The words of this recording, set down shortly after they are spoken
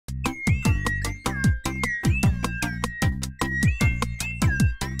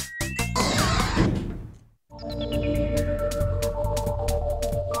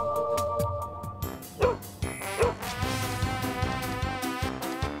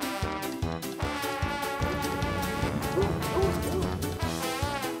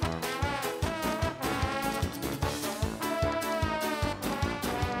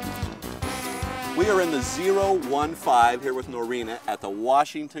We are in the 015 here with Norina at the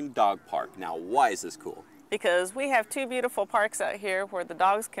Washington Dog Park. Now, why is this cool? Because we have two beautiful parks out here where the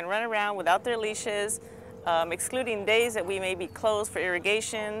dogs can run around without their leashes, excluding days that we may be closed for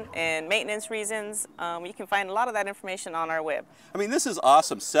irrigation and maintenance reasons. You can find a lot of that information on our web. I mean, this is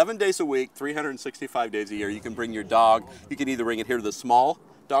awesome. 7 days a week, 365 days a year. You can bring your dog. You can either bring it here to the small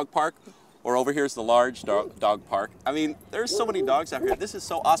dog park, or over here's the large dog park. I mean, there's so many dogs out here. This is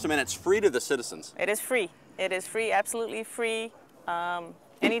so awesome, and it's free to the citizens. It is free. It is free, absolutely free.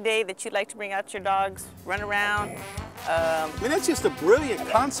 Any day that you'd like to bring out your dogs, run around. I mean, that's just a brilliant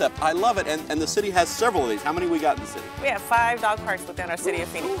concept. I love it, and the city has several of these. How many we got in the city? We have 5 dog parks within our city of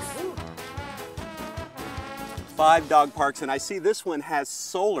Phoenix. 5 dog parks, and I see this one has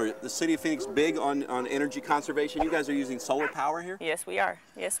solar. The city of Phoenix big on energy conservation. You guys are using solar power here? Yes, we are.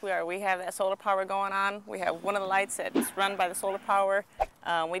 Yes, we are. We have that solar power going on. We have one of the lights that's run by the solar power.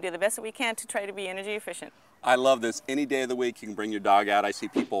 We do the best that we can to try to be energy efficient. I love this. Any day of the week you can bring your dog out. I see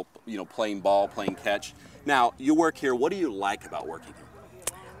people, playing ball, playing catch. Now, you work here. What do you like about working here?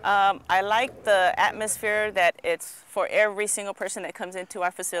 I like the atmosphere that it's for every single person that comes into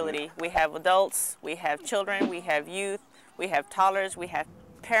our facility. We have adults, we have children, we have youth, we have toddlers, we have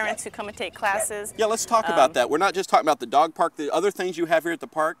parents who come and take classes. Yeah, let's talk about that. We're not just talking about the dog park. The other things you have here at the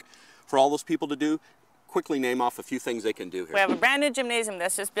park for all those people to do, quickly name off a few things they can do here. We have a brand new gymnasium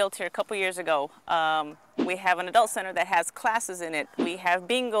that's just built here a couple years ago. We have an adult center that has classes in it. We have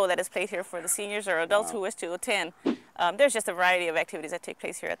bingo that is played here for the seniors or adults who wish to attend. There's just a variety of activities that take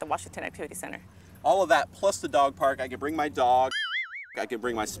place here at the Washington Activity Center. All of that plus the dog park. I can bring my dog, I can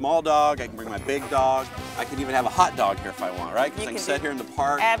bring my small dog, I can bring my big dog. I can even have a hot dog here if I want, right? Because I can sit here in the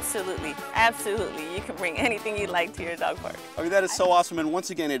park. Absolutely, absolutely. You can bring anything you'd like to your dog park. I mean, that is so awesome. And once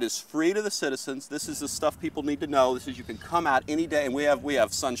again, it is free to the citizens. This is the stuff people need to know. This is, you can come out any day, and we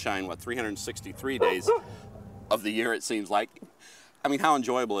have sunshine, 363 days of the year, it seems like. I mean, how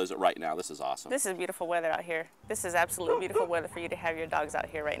enjoyable is it right now? This is awesome. This is beautiful weather out here. This is absolute beautiful weather for you to have your dogs out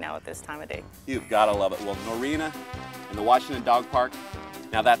here right now at this time of day. You've got to love it. Well, Norina and the Washington Dog Park,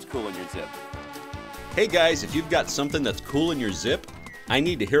 now that's cool in your zip. Hey guys, if you've got something that's cool in your zip, I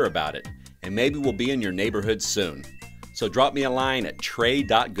need to hear about it. And maybe we'll be in your neighborhood soon. So drop me a line at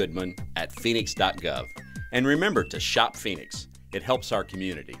trey.goodman@phoenix.gov. And remember to shop Phoenix. It helps our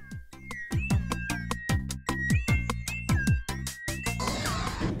community.